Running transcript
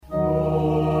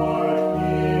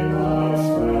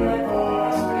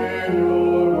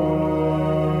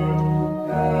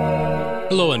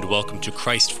Hello and welcome to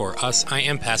Christ for Us. I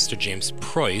am Pastor James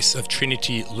Preuss of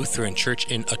Trinity Lutheran Church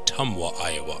in Ottumwa,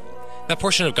 Iowa. That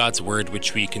portion of God's Word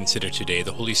which we consider today,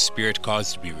 the Holy Spirit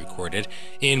caused to be recorded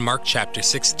in Mark chapter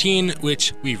 16,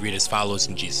 which we read as follows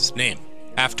in Jesus' name.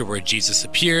 Afterward, Jesus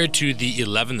appeared to the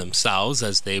 11 themselves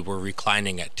as they were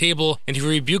reclining at table, and he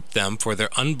rebuked them for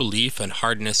their unbelief and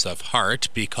hardness of heart,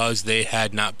 because they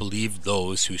had not believed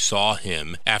those who saw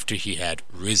him after he had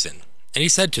risen. And he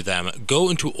said to them, "Go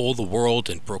into all the world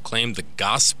and proclaim the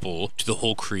gospel to the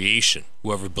whole creation.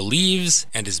 Whoever believes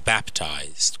and is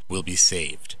baptized will be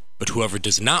saved, but whoever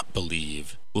does not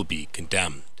believe will be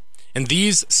condemned. And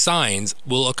these signs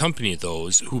will accompany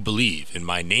those who believe. In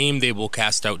my name they will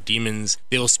cast out demons,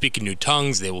 they will speak in new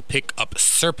tongues, they will pick up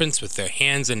serpents with their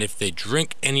hands, and if they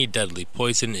drink any deadly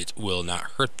poison, it will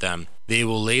not hurt them. They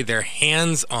will lay their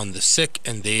hands on the sick,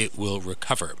 and they will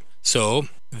recover." So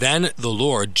then the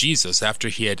Lord Jesus, after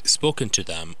he had spoken to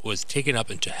them, was taken up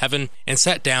into heaven and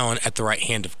sat down at the right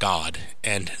hand of God.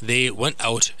 And they went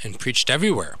out and preached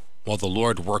everywhere, while the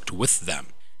Lord worked with them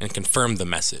and confirmed the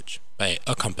message by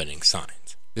accompanying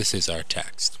signs. This is our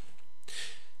text.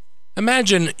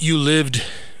 Imagine you lived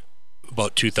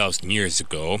about 2,000 years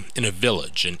ago in a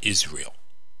village in Israel,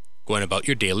 going about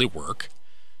your daily work,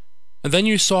 and then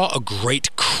you saw a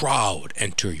great crowd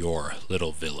enter your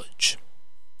little village.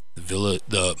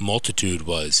 The multitude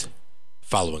was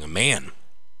following a man,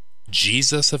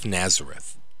 Jesus of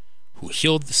Nazareth, who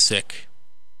healed the sick,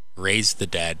 raised the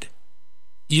dead,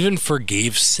 even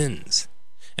forgave sins,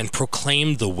 and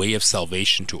proclaimed the way of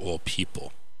salvation to all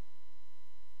people.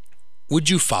 Would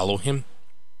you follow him?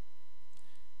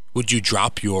 Would you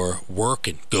drop your work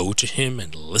and go to him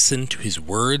and listen to his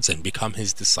words and become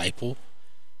his disciple?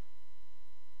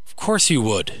 Of course you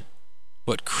would.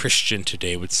 What Christian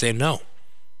today would say no?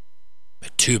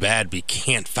 But too bad we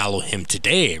can't follow him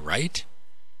today, right?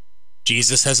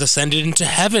 Jesus has ascended into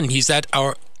heaven. He's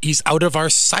out of our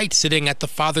sight, sitting at the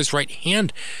Father's right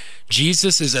hand.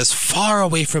 Jesus is as far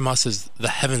away from us as the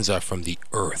heavens are from the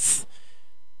earth.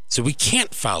 So we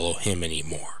can't follow him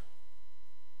anymore.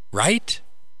 Right?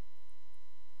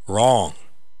 Wrong.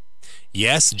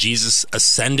 Yes, Jesus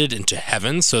ascended into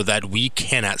heaven so that we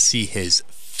cannot see his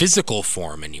physical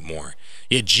form anymore.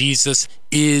 Yet Jesus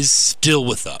is still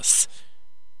with us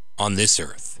on this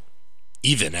earth,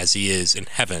 even as he is in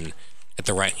heaven at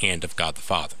the right hand of God the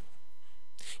Father.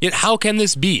 Yet how can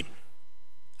this be?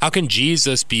 How can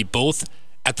Jesus be both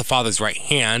at the Father's right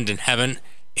hand in heaven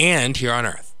and here on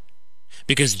earth?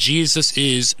 Because Jesus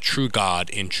is true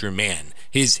God and true man.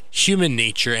 His human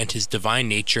nature and his divine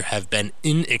nature have been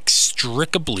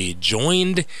inextricably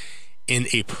joined in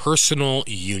a personal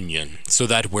union, so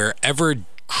that wherever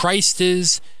Christ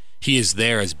is, he is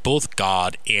there as both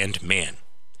God and man.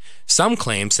 Some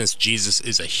claim since Jesus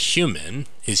is a human,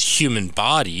 his human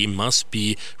body must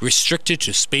be restricted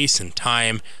to space and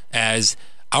time as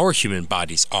our human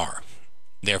bodies are.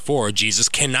 Therefore, Jesus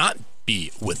cannot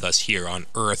be with us here on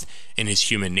earth in his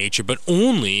human nature, but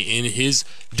only in his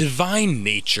divine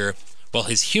nature, while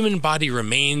his human body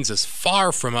remains as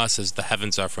far from us as the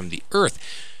heavens are from the earth.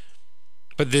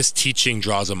 But this teaching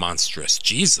draws a monstrous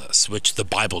Jesus, which the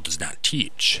Bible does not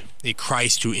teach. A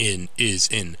Christ who is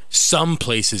in some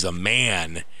places a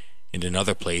man, and in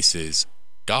other places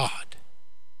God.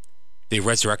 They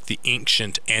resurrect the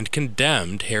ancient and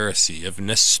condemned heresy of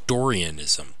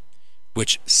Nestorianism,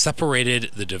 which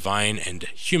separated the divine and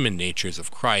human natures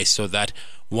of Christ so that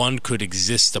one could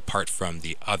exist apart from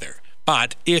the other.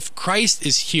 But if Christ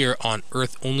is here on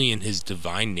earth only in his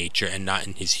divine nature and not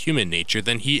in his human nature,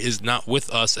 then he is not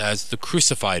with us as the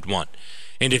crucified one.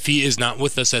 And if he is not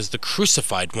with us as the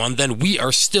crucified one, then we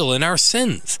are still in our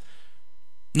sins.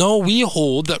 No, we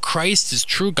hold that Christ is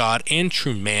true God and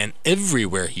true man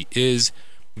everywhere he is.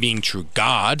 Being true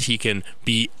God, he can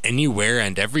be anywhere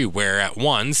and everywhere at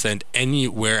once, and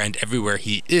anywhere and everywhere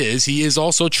he is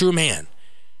also true man.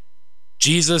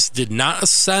 Jesus did not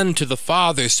ascend to the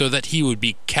Father so that he would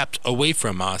be kept away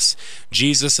from us.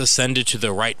 Jesus ascended to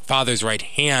the Father's right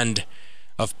hand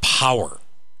of power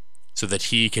so that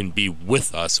he can be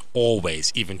with us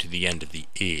always, even to the end of the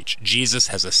age. Jesus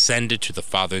has ascended to the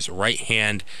Father's right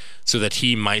hand so that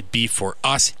he might be for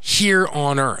us here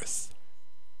on earth,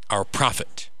 our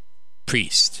prophet,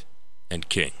 priest, and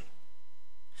king.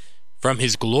 From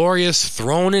his glorious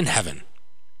throne in heaven,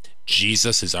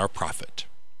 Jesus is our prophet.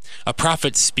 A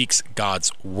prophet speaks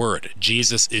God's word.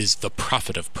 Jesus is the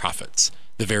prophet of prophets,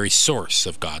 the very source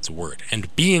of God's word.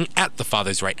 And being at the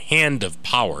Father's right hand of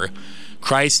power,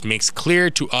 Christ makes clear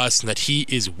to us that he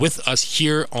is with us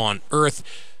here on earth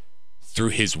through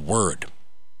his word.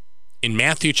 In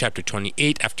Matthew chapter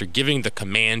 28, after giving the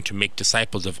command to make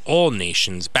disciples of all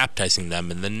nations, baptizing them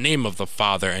in the name of the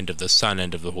Father and of the Son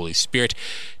and of the Holy Spirit,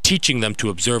 teaching them to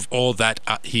observe all that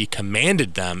he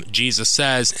commanded them, Jesus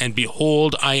says, "And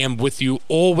behold, I am with you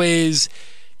always,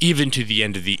 even to the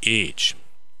end of the age."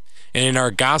 And in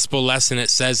our gospel lesson, it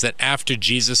says that after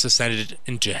Jesus ascended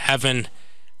into heaven,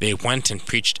 they went and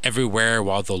preached everywhere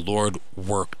while the Lord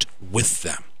worked with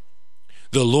them.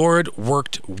 The Lord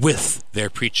worked with their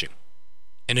preaching.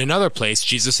 In another place,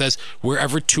 Jesus says,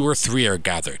 "Wherever 2 or 3 are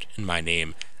gathered in my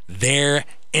name, there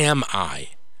am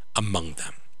I among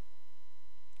them."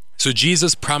 So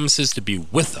Jesus promises to be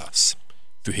with us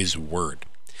through his word.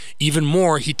 Even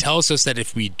more, he tells us that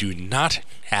if we do not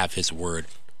have his word,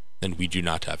 then we do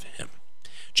not have him.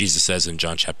 Jesus says in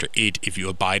John chapter 8, "If you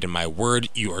abide in my word,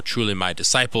 you are truly my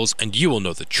disciples, and you will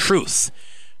know the truth,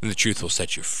 and the truth will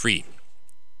set you free."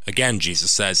 Again,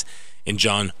 Jesus says in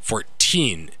John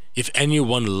 14, "If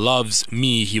anyone loves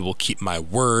me, he will keep my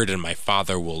word, and my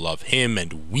Father will love him,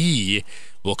 and we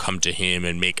will come to him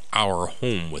and make our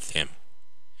home with him.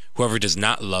 Whoever does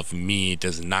not love me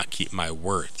does not keep my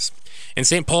words." And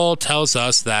St. Paul tells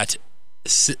us that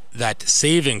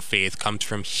saving faith comes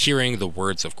from hearing the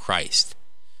words of Christ.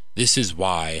 This is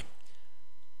why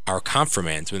our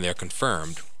confirmands, when they're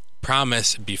confirmed,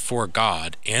 promise before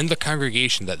God and the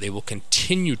congregation that they will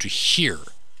continue to hear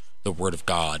the word of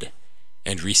God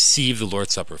and receive the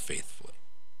Lord's Supper faithfully.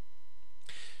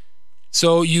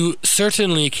 So you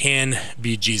certainly can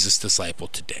be Jesus' disciple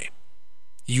today.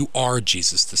 You are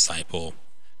Jesus' disciple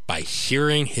by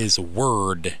hearing his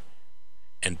word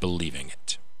and believing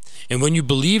it. And when you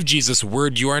believe Jesus'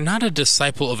 word, you are not a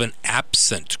disciple of an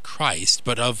absent Christ,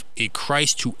 but of a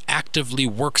Christ who actively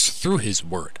works through his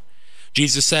word.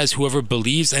 Jesus says, "Whoever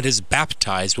believes and is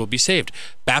baptized will be saved."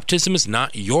 Baptism is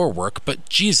not your work, but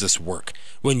Jesus' work.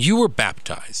 When you were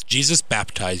baptized, Jesus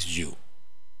baptized you.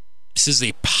 This is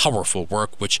a powerful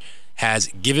work which has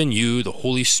given you the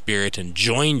Holy Spirit and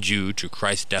joined you to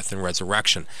Christ's death and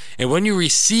resurrection. And when you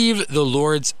receive the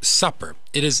Lord's Supper,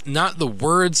 it is not the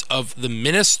words of the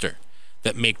minister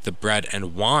that make the bread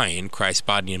and wine Christ's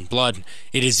body and blood.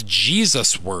 It is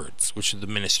Jesus' words, which the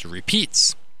minister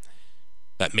repeats,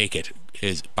 that make it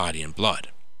his body and blood.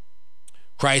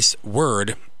 Christ's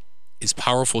word is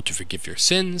powerful to forgive your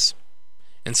sins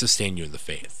and sustain you in the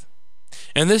faith.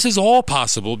 And this is all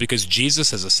possible because Jesus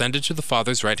has ascended to the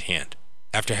Father's right hand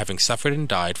after having suffered and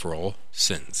died for all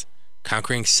sins,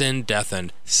 conquering sin, death,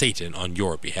 and Satan on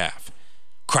your behalf.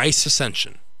 Christ's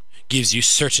ascension gives you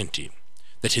certainty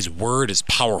that his word is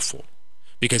powerful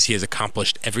because he has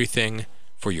accomplished everything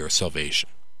for your salvation.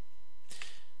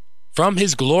 From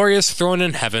his glorious throne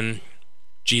in heaven,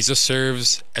 Jesus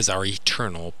serves as our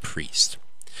eternal priest.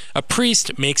 A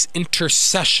priest makes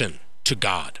intercession to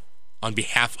God on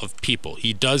behalf of people.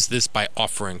 He does this by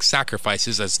offering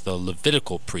sacrifices as the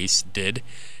Levitical priests did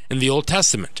in the Old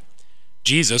Testament.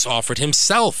 Jesus offered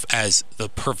himself as the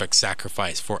perfect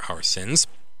sacrifice for our sins,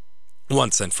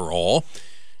 once and for all,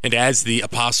 and as the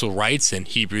apostle writes in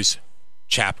Hebrews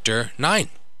chapter 9.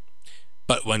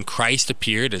 But when Christ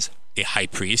appeared as a high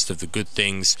priest of the good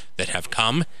things that have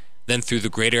come, then through the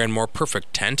greater and more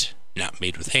perfect tent, not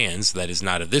made with hands, that is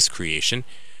not of this creation,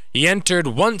 he entered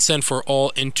once and for all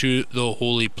into the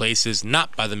holy places,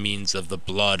 not by the means of the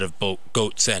blood of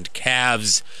goats and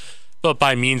calves, but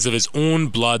by means of his own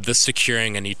blood, thus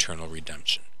securing an eternal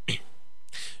redemption.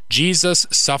 Jesus'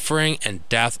 suffering and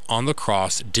death on the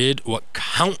cross did what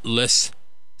countless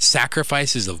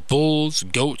sacrifices of bulls,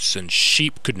 goats, and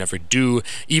sheep could never do,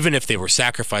 even if they were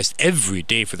sacrificed every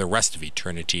day for the rest of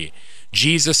eternity.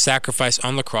 Jesus' sacrifice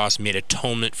on the cross made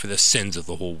atonement for the sins of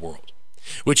the whole world,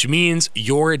 which means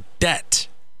your debt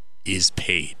is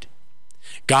paid.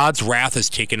 God's wrath is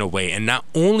taken away, and not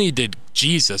only did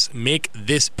Jesus make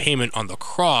this payment on the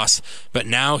cross, but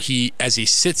now he, as he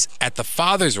sits at the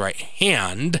Father's right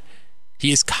hand,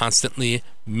 he is constantly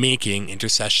making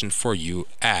intercession for you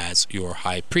as your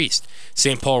high priest.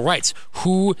 St. Paul writes,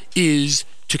 "Who is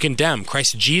to condemn?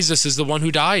 Christ Jesus is the one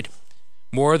who died.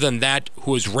 More than that,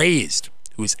 who was raised,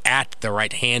 who is at the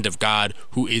right hand of God,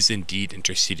 who is indeed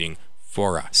interceding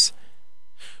for us."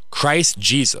 Christ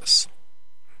Jesus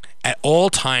at all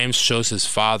times shows his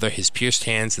Father his pierced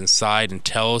hands and side and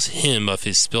tells him of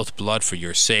his spilt blood for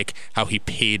your sake, how he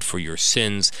paid for your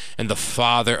sins, and the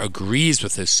Father agrees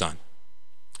with his Son.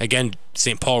 Again,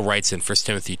 St. Paul writes in 1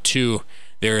 Timothy 2,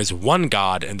 "There is one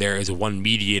God and there is one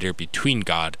mediator between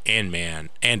God and men,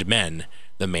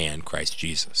 the man Christ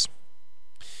Jesus."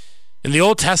 In the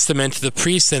Old Testament, the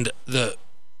priests and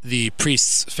the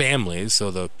priests' families,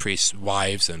 so the priests'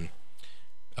 wives and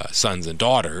sons and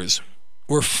daughters,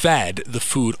 were fed the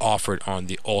food offered on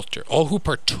the altar. All who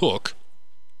partook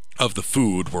of the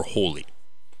food were holy.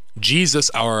 Jesus,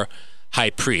 our high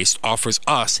priest, offers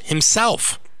us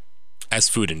himself as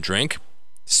food and drink,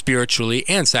 spiritually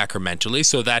and sacramentally,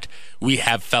 so that we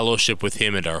have fellowship with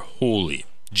him and are holy.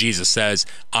 Jesus says,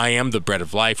 I am the bread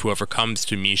of life. Whoever comes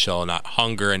to me shall not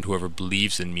hunger, and whoever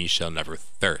believes in me shall never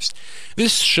thirst.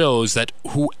 This shows that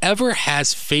whoever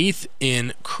has faith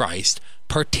in Christ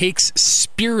partakes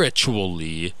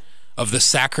spiritually of the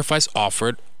sacrifice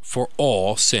offered for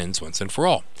all sins once and for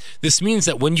all. This means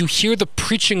that when you hear the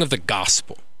preaching of the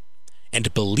gospel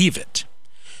and believe it,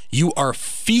 you are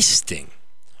feasting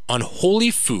on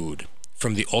holy food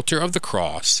from the altar of the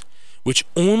cross, which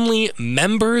only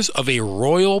members of a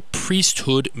royal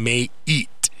priesthood may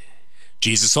eat.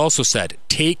 Jesus also said,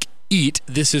 take, eat,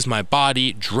 this is my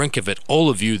body, drink of it, all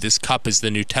of you. This cup is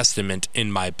the New Testament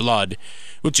in my blood,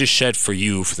 which is shed for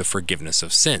you for the forgiveness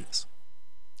of sins.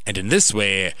 And in this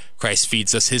way, Christ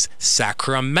feeds us his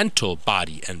sacramental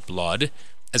body and blood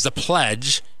as a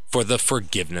pledge for the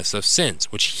forgiveness of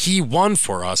sins, which he won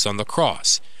for us on the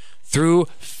cross. Through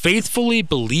faithfully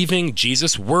believing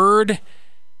Jesus' word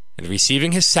and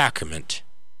receiving his sacrament,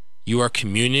 you are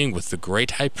communing with the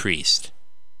great high priest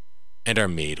and are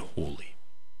made holy.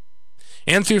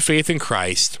 And through faith in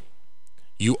Christ,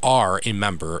 you are a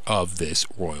member of this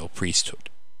royal priesthood,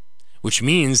 which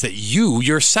means that you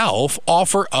yourself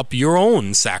offer up your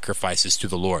own sacrifices to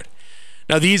the Lord.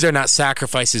 Now, these are not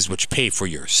sacrifices which pay for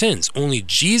your sins. Only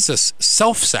Jesus'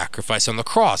 self-sacrifice on the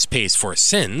cross pays for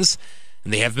sins,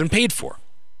 and they have been paid for.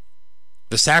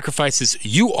 The sacrifices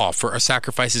you offer are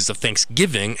sacrifices of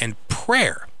thanksgiving and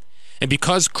prayer. And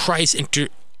because of Christ's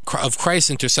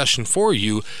intercession for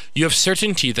you, you have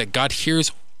certainty that God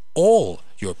hears all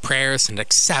your prayers and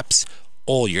accepts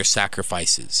all your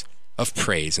sacrifices of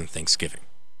praise and thanksgiving.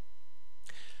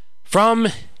 From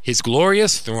his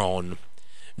glorious throne,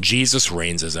 Jesus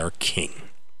reigns as our King.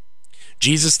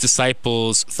 Jesus'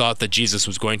 disciples thought that Jesus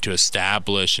was going to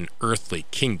establish an earthly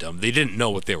kingdom. They didn't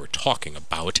know what they were talking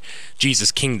about.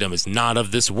 Jesus' kingdom is not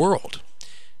of this world.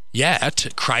 Yet,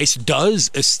 Christ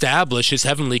does establish his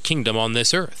heavenly kingdom on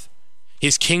this earth,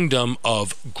 his kingdom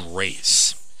of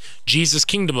grace. Jesus'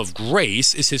 kingdom of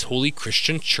grace is his holy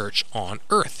Christian church on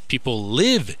earth. People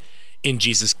live in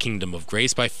Jesus' kingdom of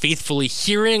grace by faithfully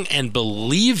hearing and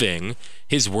believing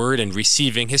his word and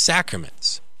receiving his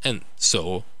sacraments, and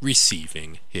so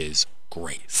receiving his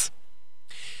grace.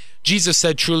 Jesus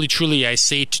said, truly, truly, I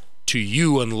say to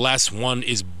you, unless one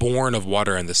is born of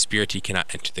water and the Spirit, he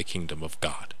cannot enter the kingdom of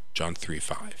God. John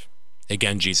 3:5.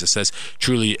 Again, Jesus says,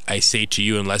 truly, I say to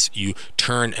you, unless you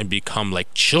turn and become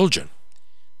like children,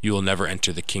 you will never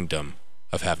enter the kingdom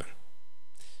of heaven.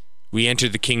 We enter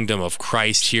the kingdom of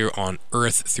Christ here on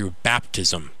earth through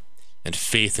baptism and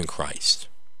faith in Christ.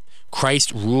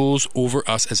 Christ rules over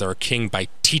us as our King by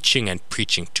teaching and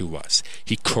preaching to us.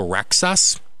 He corrects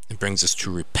us and brings us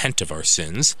to repent of our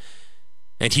sins,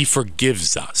 and he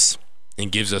forgives us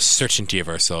and gives us certainty of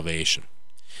our salvation.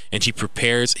 And he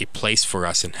prepares a place for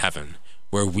us in heaven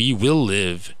where we will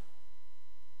live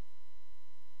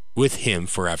with him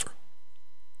forever.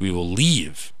 We will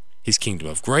leave his kingdom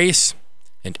of grace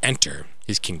and enter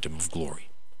his kingdom of glory.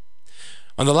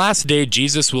 On the last day,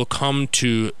 Jesus will come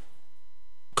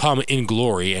in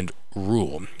glory and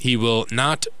rule. He will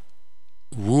not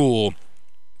rule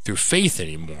through faith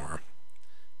anymore,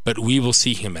 but we will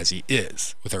see him as he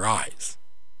is with our eyes.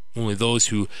 Only those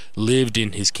who lived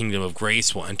in his kingdom of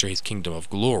grace will enter his kingdom of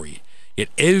glory. Yet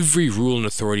every rule and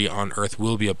authority on earth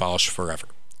will be abolished forever.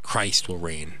 Christ will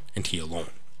reign, and he alone.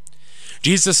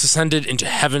 Jesus ascended into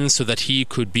heaven so that he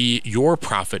could be your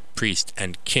prophet, priest,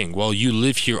 and king while you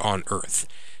live here on earth.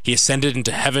 He ascended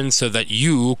into heaven so that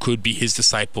you could be his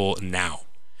disciple now.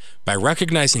 By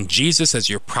recognizing Jesus as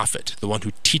your prophet, the one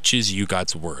who teaches you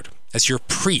God's word, as your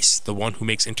priest, the one who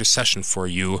makes intercession for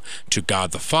you to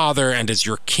God the Father, and as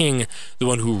your king, the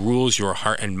one who rules your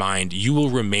heart and mind, you will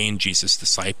remain Jesus'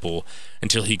 disciple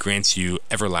until he grants you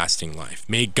everlasting life.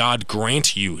 May God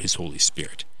grant you his Holy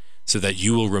Spirit, so that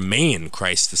you will remain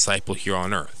Christ's disciple here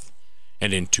on earth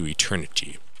and into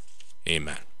eternity.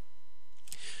 Amen.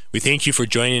 We thank you for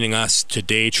joining us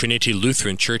today. Trinity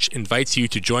Lutheran Church invites you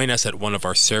to join us at one of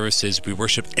our services. We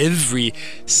worship every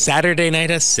Saturday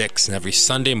night at 6 and every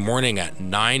Sunday morning at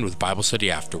 9 with Bible study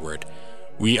afterward.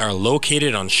 We are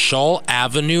located on Shaw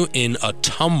Avenue in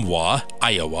Ottumwa,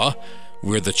 Iowa.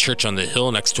 We're the church on the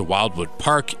hill next to Wildwood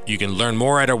Park. You can learn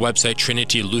more at our website,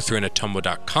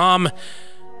 trinitylutheranottumwa.com.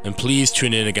 And please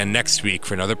tune in again next week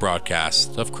for another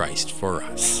broadcast of Christ for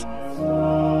Us.